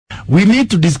We need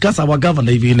to discuss our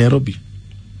governor in Nairobi.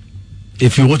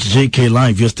 If you watch JK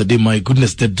Live yesterday, my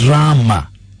goodness, the drama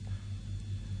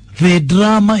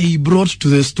he brought to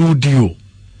the studio.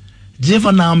 Jeff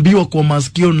anaambiwa kwa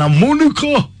masikio na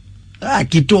Muniko.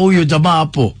 Kitoa huyo jamaa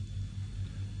hapo.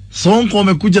 Sonko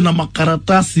amekuja na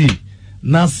makaratasi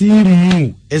na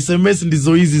simu. SMS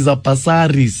ndizo hizi za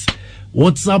Pasaris.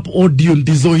 WhatsApp audio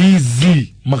ndizo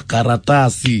hizi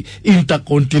makaratasi.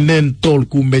 Intercontinental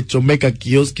kumechomeka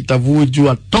kioski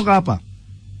tavujua. Toka hapa.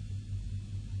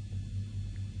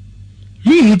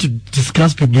 We need to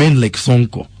discuss with men like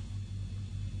Sonko.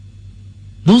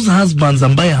 Those husbands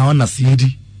ambaye hawana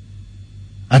siri.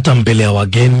 Hata mbele ya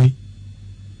wageni.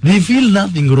 They feel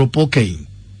nothing ropokain.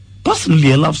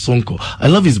 Personally, I love Sonko. I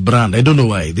love his brand. I don't know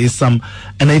why. There's some,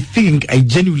 and I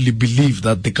genuinely believe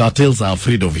that the cartels are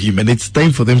afraid of him, and it's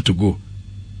time for them to go.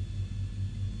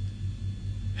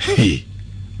 Hey,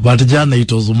 but jana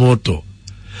it was moto.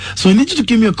 So I need you to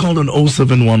give me a call on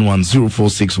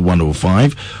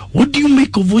 0711-046-105. What do you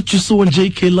make of what you saw on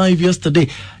JK Live yesterday?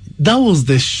 That was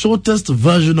the shortest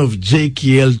version of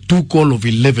JKL, 2 call of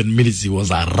 11 minutes. It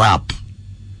was a rap.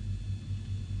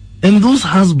 And those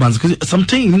husbands, because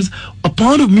sometimes a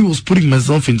part of me was putting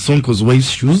myself in Sonko's wife's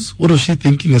shoes. What was she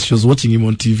thinking as she was watching him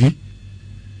on TV?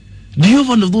 Do you have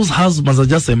one of those husbands that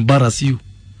just embarrass you?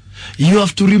 You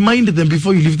have to remind them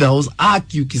before you leave the house,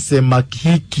 aki ukisema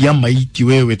hiki ama hiki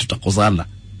wewe tutakozana.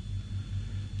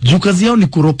 Juu kazi yao ni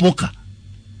kuropoka.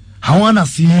 Hawana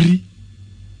siri.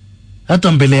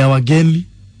 Hata mbele ya wageni.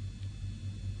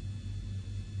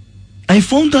 I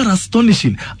found that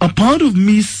astonishing. A part of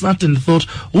me sat and thought,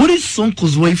 what is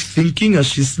Sonko's wife thinking as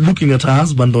she's looking at her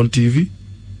husband on TV?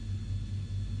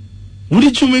 What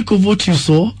did you make of what you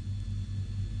saw?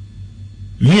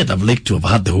 Me, I'd have liked to have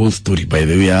had the whole story, by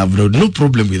the way. I have no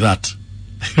problem with that.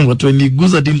 But when he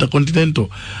goes at Intercontinental,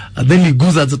 and then he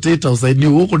goes at the State House, I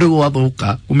knew,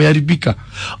 kumeharibika.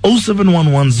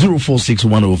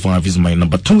 0711-046-105 is my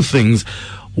number. 2 things.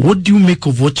 What do you make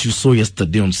of what you saw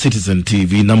yesterday on Citizen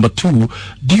TV? Number 2,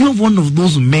 do you have one of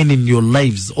those men in your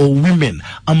lives or women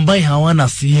ambaye hawana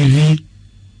siri?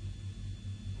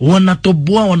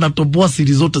 Wanatoboa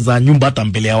siri zote za nyumba hata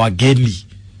mbele ya wageni.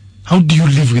 How do you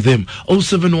live with them?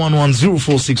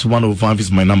 0711-046-105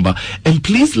 is my number. And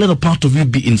please let a part of you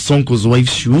be in Sonko's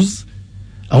wife's shoes.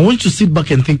 I want you to sit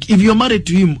back and think, if you're married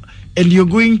to him and you're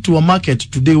going to a market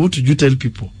today, what would you tell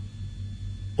people?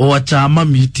 Or a chama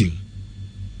meeting?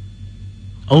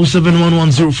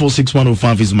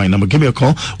 0711-046-105 is my number. Give me a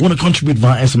call. Want to contribute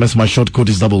via SMS? My short code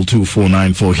is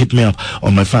 22494. Hit me up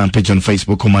on my fan page on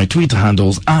Facebook or my Twitter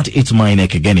handles at It's Maina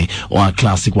Kageni or at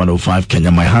Classic 105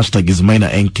 Kenya. My hashtag is Maina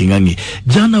Nkingangi.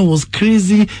 Jana was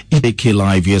crazy. JK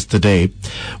Live yesterday,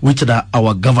 which had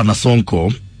our Governor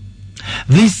Sonko.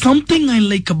 There's something I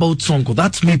like about Sonko.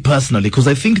 That's me personally, because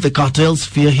I think the cartels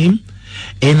fear him,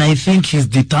 and I think he's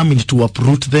determined to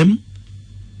uproot them.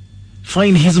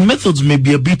 Fine, his methods may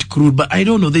be a bit crude, but I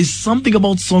don't know. There's something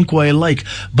about Sonko I like.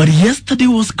 But yesterday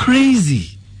was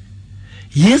crazy.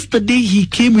 Yesterday he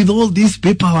came with all this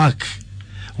paperwork,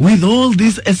 with all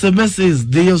these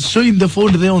SMSs. They are showing the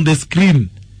phone there on the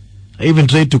screen. I even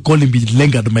tried to call him, it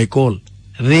lingered my call.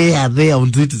 They are there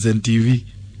on Citizen TV.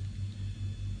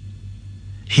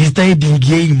 He started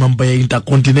engaging mambo ya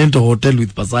Intercontinental Hotel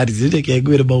with Pasaris.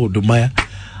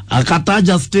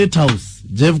 Akataja State House.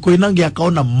 Jeff Koinange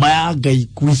akaona mayaga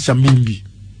ikuisha mimbi.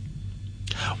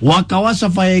 Wakawasha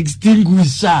fire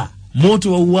extinguisher.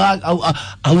 Moto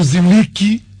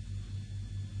hauzimiki.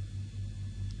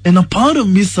 And a part of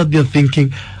me sat there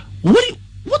thinking,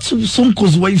 what's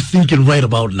Sonko's wife thinking right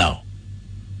about now?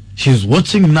 She's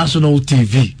watching national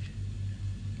TV.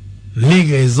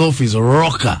 Nigga is off his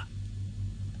rocker.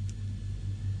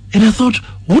 And I thought,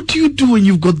 what do you do when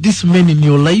you've got this man in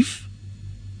your life?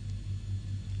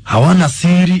 Hawana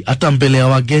siri hata mbele ya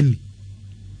wageni.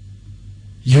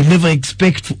 You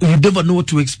never know what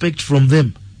to expect from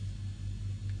them.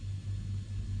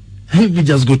 Let me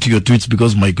just go to your tweets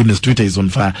because my goodness, Twitter is on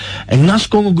fire. And Nash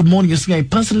Kongo, good morning. You're saying I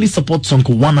personally support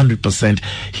Sonko 100%.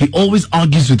 He always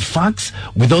argues with facts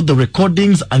without the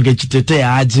recordings.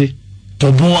 Angechitetea aje.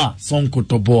 Toboa, Sonko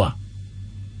toboa.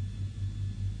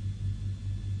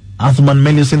 Athman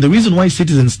Meli saying the reason why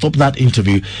citizens stopped that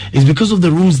interview is because of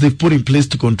the rules they've put in place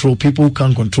to control people who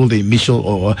can't control their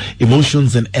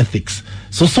emotions and ethics.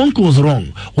 So Sonko was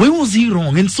wrong. Where was he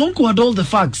wrong? And Sonko had all the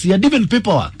facts. He had even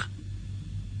paperwork.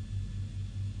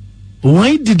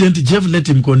 Why didn't Jeff let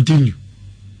him continue?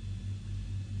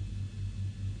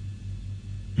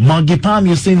 Maggie Palm,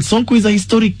 you're saying Sonko is a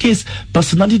historic case,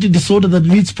 personality disorder that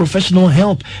needs professional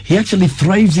help. He actually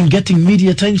thrives in getting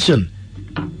media attention.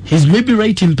 He's maybe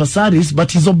right in Pasaris,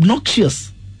 but he's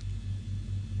obnoxious.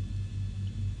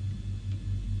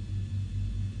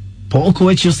 Paul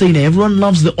Koech, you're saying everyone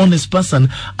loves the honest person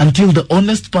until the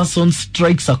honest person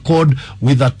strikes a chord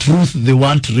with a truth they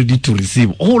weren't ready to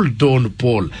receive. Hold on,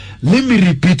 Paul. Let me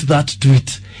repeat that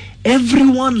tweet.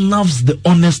 Everyone loves the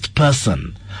honest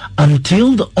person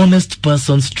until the honest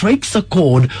person strikes a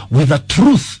chord with a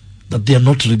truth that they are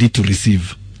not ready to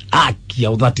receive.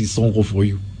 Yeah, that is Sonko for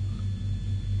you.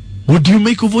 What do you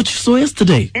make of what you saw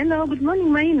yesterday? Hello, good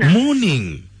morning, Maina.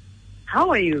 Morning. How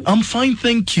are you? I'm fine,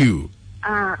 thank you.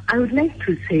 I would like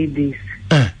to say this.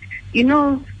 You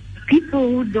know, people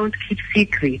who don't keep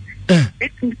secrets,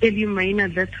 let me tell you, Maina,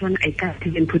 that one I can't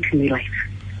even put in my life.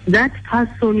 That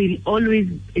person will always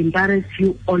embarrass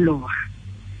you all over.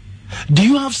 Do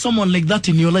you have someone like that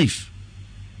in your life?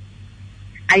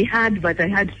 I had, but I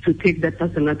had to take that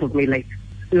person out of my life.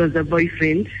 He was a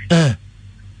boyfriend.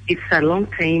 It's a long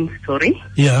time story.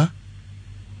 Yeah.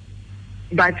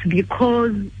 But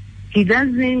because he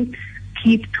doesn't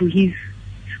keep to his...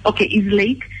 Okay, it's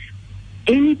like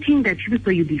anything that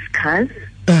you discuss,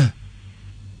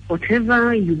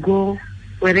 whatever you go,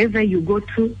 wherever you go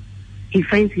to, he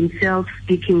finds himself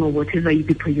speaking of whatever you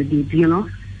people you did, you know?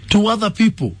 To other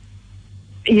people?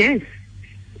 Yes.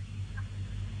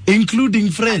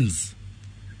 Including friends?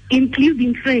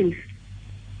 Including friends.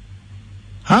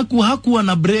 Hakuwa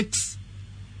na breaks?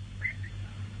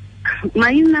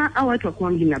 Maina, watu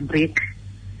wakuangi na break.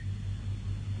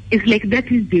 It's like that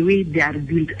is the way they are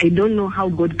built. I don't know how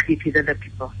God created other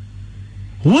people.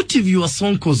 What if you are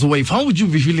Sonko's wife? How would you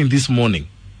be feeling this morning?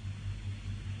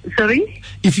 Sorry?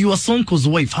 If you are Sonko's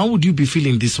wife, how would you be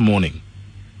feeling this morning?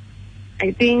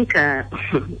 I think,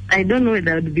 I don't know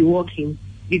whether I would be walking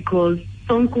because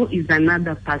Sonko is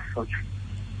another person.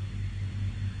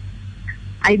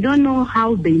 I don't know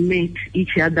how they met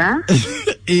each other,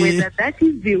 whether that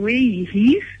is the way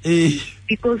he is,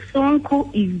 because Sonko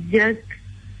is just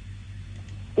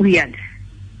weird.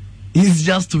 He's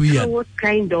just weird. I don't know what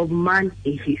kind of man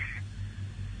he is.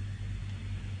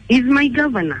 He's my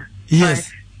governor.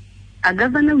 Yes. But a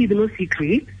governor with no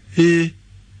secret,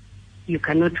 you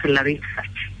cannot tolerate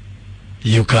such.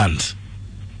 You can't.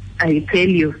 I tell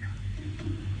you.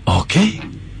 Okay.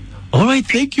 All right.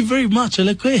 Thank you very much.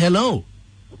 Hello.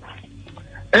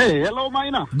 Hey, hello,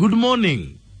 Maina. Good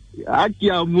morning.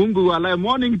 Akia Mungu wala,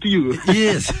 morning to you.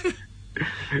 Yes.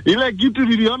 Ile kitu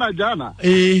niliona jana.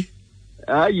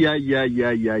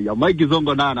 Mike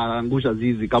Zongo na anaangusha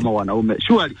zizi kama wanaume.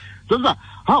 Surely. Sasa,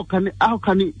 how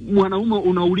can mwanaume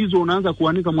unaulizwa unaanza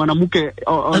kuanika mwanamke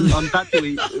on that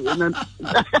way?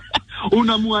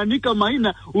 Unamuanika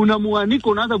Maina, unamuanika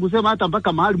unaanza kusema hata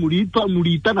mpaka mahali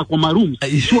muliitana kwa maroom.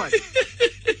 Surely.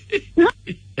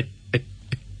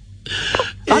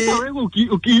 Hata wewe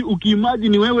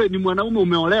ukiimagine wewe ni mwanaume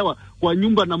umeolewa kwa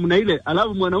nyumba namna ile,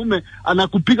 alafu mwanaume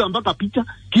anakupiga mpaka picha,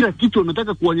 kila kitu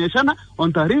unataka kuonyeshana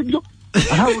on the radio,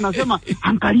 alafu unasema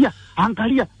angalia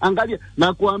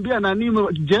na kuambia nani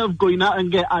Jeff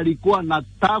Koinange alikuwa na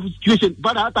tough situation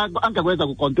bado hata angeweza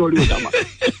kucontrol hiyo jamaa.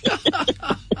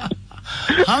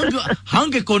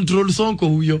 Hange control Sonko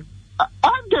huyo.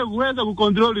 Angeweza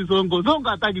kucontrol Sonko. Sonko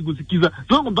hataki kusikiza.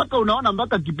 Sonko mpaka unaona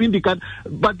mpaka kipindi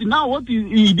but now what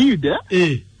he did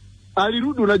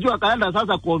alirudi, unajua akaenda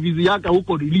sasa kwa ofisi yake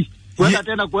huko release.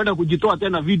 Kwenda kujitoa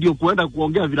tena video, kwenda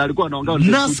kuongea vile alikuwa anaongea.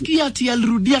 Nasikia ati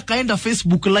alirudia kaenda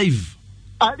Facebook live.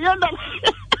 Alienda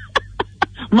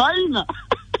Maina.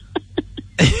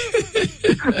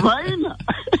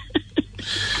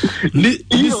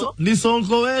 Ni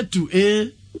Sonko wetu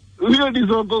Huyo ni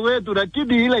Sonko wetu,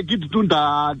 lakini ile kitu tu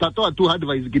nitatoa tu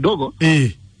advice kidogo.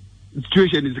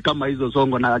 Situations kama hizo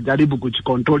Sonko na jaribu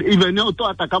kujicontrol. Even though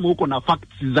hata kama uko na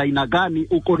facts za aina gani,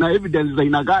 uko na evidence za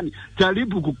aina gani,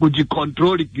 jaribu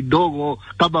kujicontrol kidogo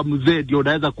kama mzee ndio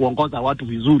unaweza kuongoza watu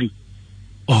vizuri.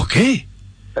 Okay.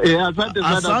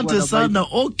 Asante sana.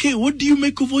 Okay, what do you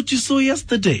make of what you saw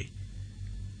yesterday?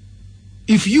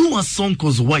 If you were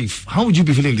Sonko's wife, how would you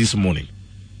be feeling this morning?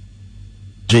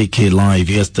 JK Live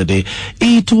yesterday,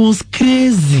 it was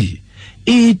crazy.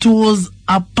 It was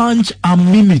a punch a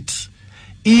minute.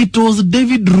 It was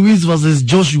David Ruiz versus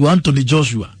Anthony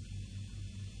Joshua.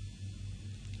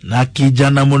 Na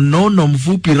kijana mnono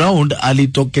mfupi round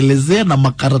alitokelezea na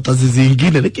makaratasi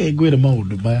zingine. Lekegwele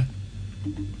maundu baya.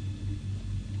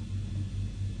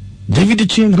 David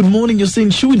Chien, good morning. You're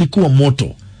saying show ilikuwa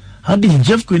moto. Hadi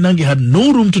Jeff Koinange had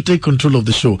no room to take control of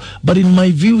the show. But in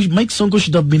my view, Mike Sonko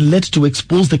should have been let to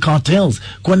expose the cartels.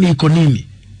 Kwani iko nini?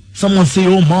 Someone say,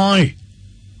 oh my,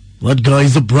 that guy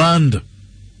is a brand.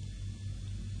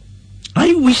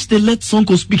 I wish they let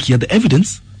Sonko speak here, the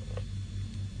evidence.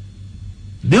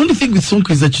 The only thing with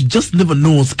Sonko is that you just never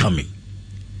know what's coming.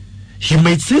 He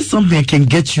might say something that can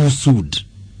get you sued.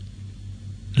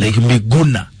 Like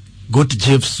Meguna got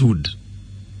Jeff sued.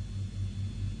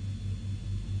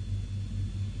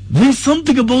 There's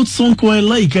something about Sonko I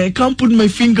like. I can't put my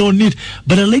finger on it.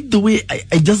 But I like the way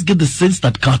I just get the sense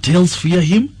that cartels fear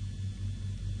him.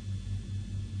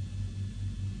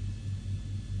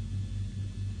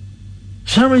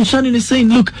 Sharon Shannon is saying,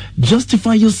 look,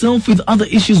 justify yourself with other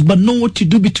issues, but know what you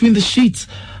do between the sheets.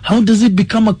 How does it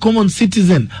become a common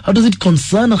citizen? How does it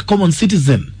concern a common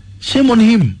citizen? Shame on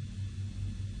him.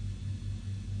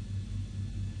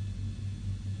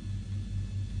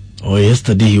 Oh,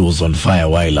 yesterday he was on fire,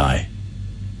 while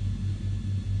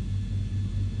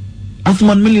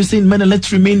Athman Mill is saying, men,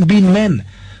 let's remain being men.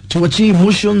 To achieve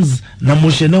emotions na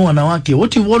moshene wanawake.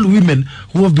 What if all women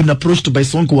who have been approached by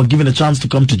Sonko were given a chance to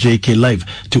come to JK Live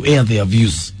to air their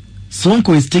views?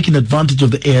 Sonko is taking advantage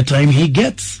of the airtime he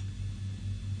gets.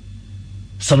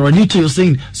 Saranito, you're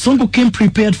saying Sonko came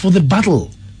prepared for the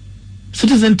battle.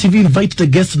 Citizen TV invited a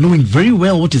guest knowing very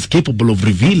well what is capable of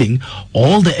revealing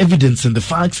all the evidence and the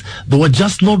facts. They were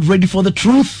just not ready for the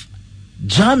truth.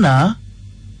 Jana,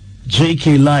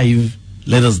 JK Live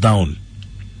let us down.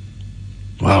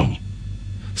 Wow.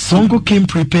 Sonko came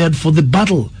prepared for the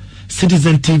battle.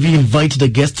 Citizen TV invited a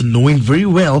guest knowing very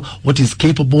well what is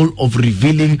capable of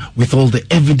revealing with all the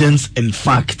evidence and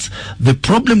facts. The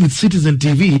problem with Citizen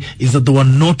TV is that they were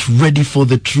not ready for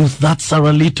the truth. That's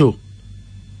Sarah Lito.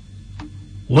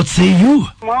 What say you?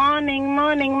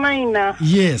 Morning, Maina.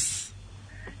 Yes.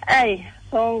 Hey,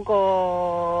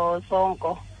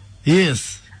 Sonko.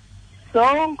 Yes.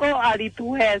 Sonko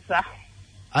alituweza.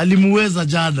 Alimuweza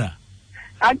jana.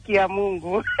 Haki ya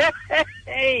Mungu.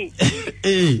 Hey.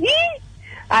 Hey.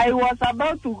 I was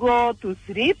about to go to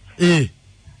sleep. Hey.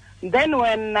 Then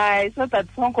when I saw that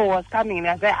Sonko was coming,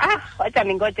 I said, wacha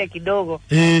ningoje kidogo.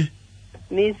 Hey.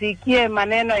 Nisikie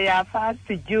maneno ya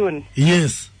 1st June.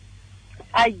 Yes.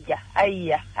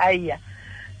 Aya.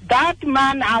 That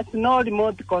man has no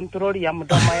remote control ya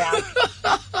mdomo yake.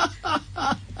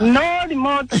 No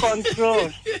remote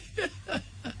control.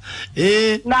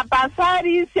 Na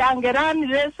pasari siangerani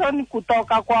lesson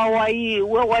kutoka kwa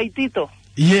Waitito.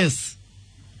 Yes.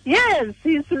 Yes,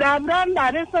 he should have learned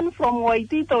a lesson from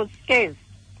Waitito's case.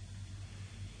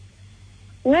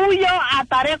 Huyo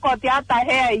atarekodi hata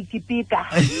hea ikipita.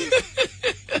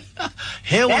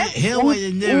 Hewa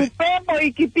yenyewe. Upepo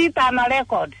ikipita na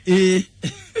record. They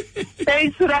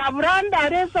should have learned a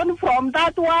lesson from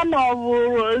that one of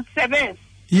Seves.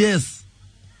 Yes.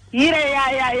 Ile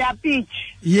ya pitch.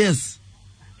 Yes.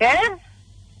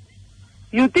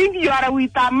 You think you are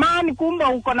with a man, kumbe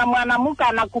uko na mwanamke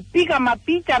anakupiga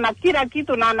mapicha na kila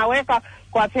kitu na anaweka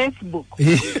kwa Facebook.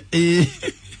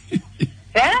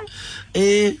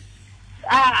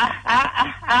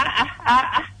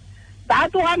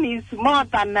 That one is more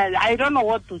than, I don't know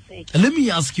what to say. Let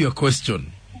me ask you a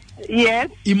question. Yes.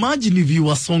 Imagine if you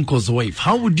were Sonko's wife.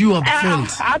 How would you have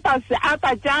felt?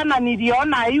 Hata jana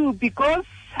niliona you because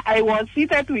I was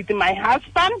seated with my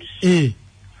husband,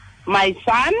 my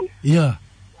son. Yeah.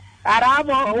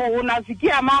 Arabo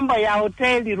unasikia mambo ya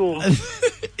hotel room.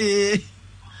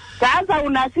 Sasa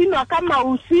unashindwa kama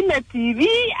usime TV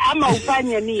ama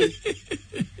ufanye nini?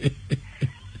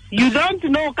 You don't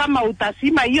know kama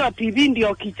utasima hiyo TV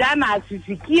ndio kijana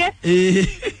asisikie.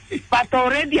 But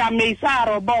already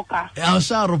amesharoboka.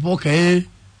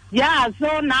 Yeah,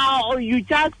 so now you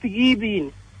just give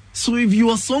in. So if you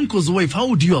were Sonko's wife, how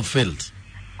would you have felt?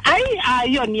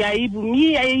 Hiyo ni aibu.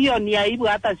 Hiyo ni aibu,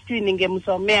 hata sijui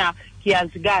ningemsomea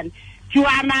kiasi gani.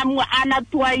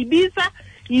 Anatuaibisa.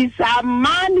 He's a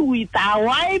man with a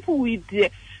wife, with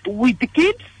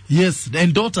kids. Yes,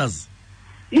 and daughters.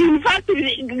 In fact,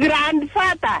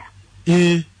 grandfather.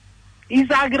 He's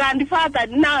a grandfather.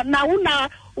 Na una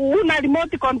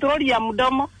remote control ya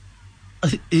mdomo.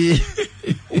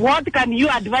 What can you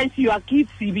advise your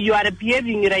kids if you are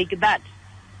behaving like that?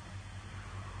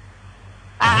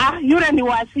 Yule ni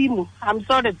wazimu. I'm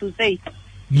sorry to say.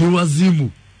 Ni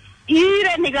wazimu.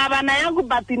 Ile ni gavana yangu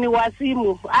but ni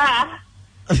wazimu.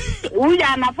 Huyu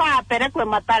anafaa apelekwe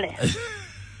Matale.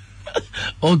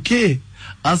 Okay.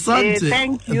 Asante.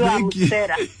 Thank you.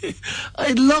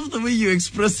 I love the way you're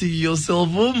expressing yourself.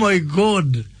 Oh my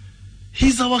God.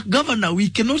 He's our governor. We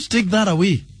cannot take that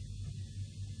away.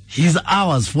 He's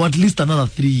ours for at least another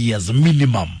 3 years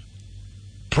minimum.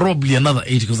 Probably another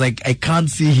 8 because I can't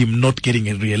see him not getting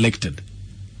re-elected.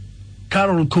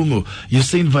 Carol Kungo, you're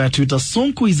saying via Twitter,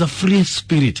 Sonko is a free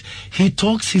spirit. He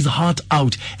talks his heart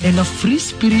out. And a free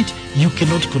spirit, you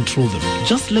cannot control them.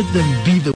 Just let them be the